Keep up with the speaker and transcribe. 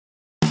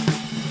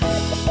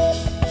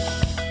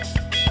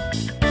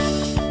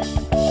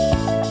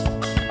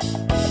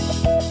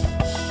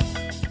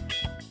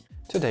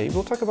Today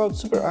we'll talk about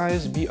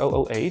Supereyes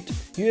B008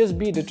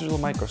 USB digital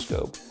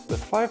microscope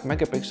with 5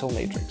 megapixel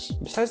matrix.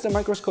 Besides the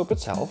microscope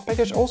itself, the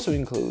package also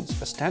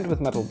includes a stand with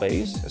metal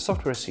base, a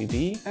software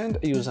CD, and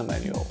a user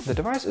manual. The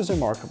device is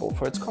remarkable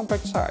for its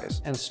compact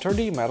size and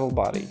sturdy metal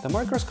body. The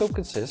microscope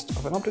consists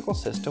of an optical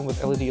system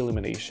with LED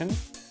illumination,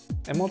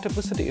 a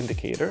multiplicity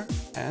indicator,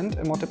 and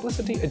a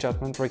multiplicity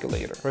adjustment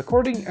regulator.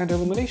 Recording and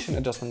illumination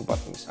adjustment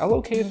buttons are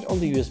located on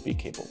the USB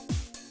cable.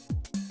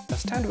 A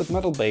stand with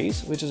metal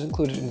base, which is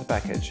included in the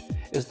package,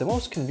 is the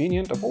most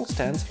convenient of all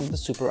stands from the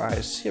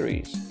Supereyes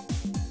series.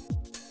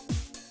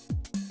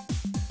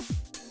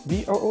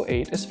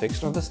 B008 is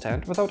fixed on the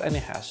stand without any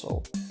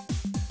hassle.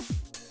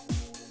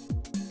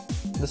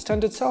 The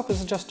stand itself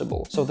is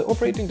adjustable, so the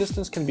operating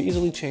distance can be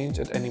easily changed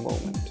at any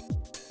moment.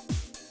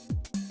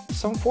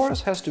 Some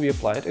force has to be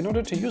applied in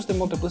order to use the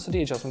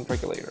multiplicity adjustment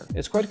regulator.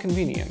 It's quite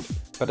convenient,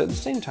 but at the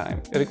same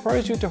time, it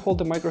requires you to hold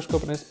the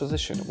microscope in its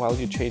position while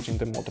you're changing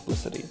the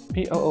multiplicity.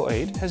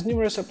 B008 has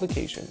numerous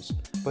applications,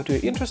 but we're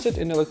interested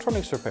in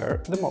electronics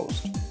repair the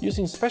most.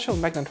 Using special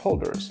magnet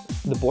holders,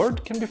 the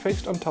board can be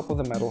fixed on top of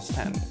the metal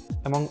stand.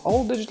 Among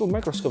all digital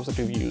microscopes that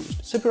we've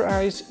used,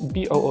 Supereyes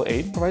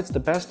B008 provides the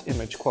best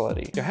image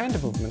quality. Your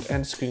hand movement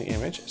and screen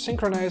image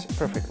synchronize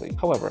perfectly.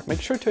 However,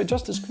 make sure to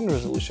adjust the screen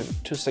resolution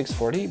to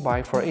 640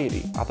 by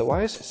 480,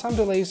 otherwise some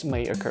delays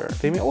may occur.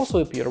 They may also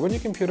appear when your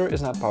computer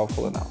is not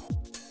powerful enough.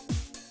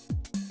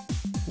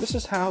 This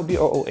is how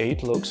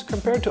B008 looks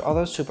compared to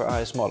other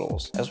Supereyes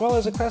models, as well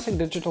as a classic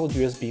digital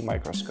USB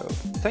microscope.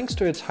 Thanks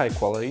to its high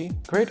quality,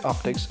 great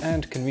optics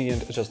and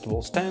convenient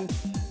adjustable stand,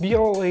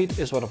 B008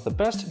 is one of the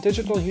best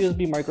digital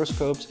USB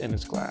microscopes in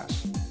its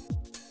class.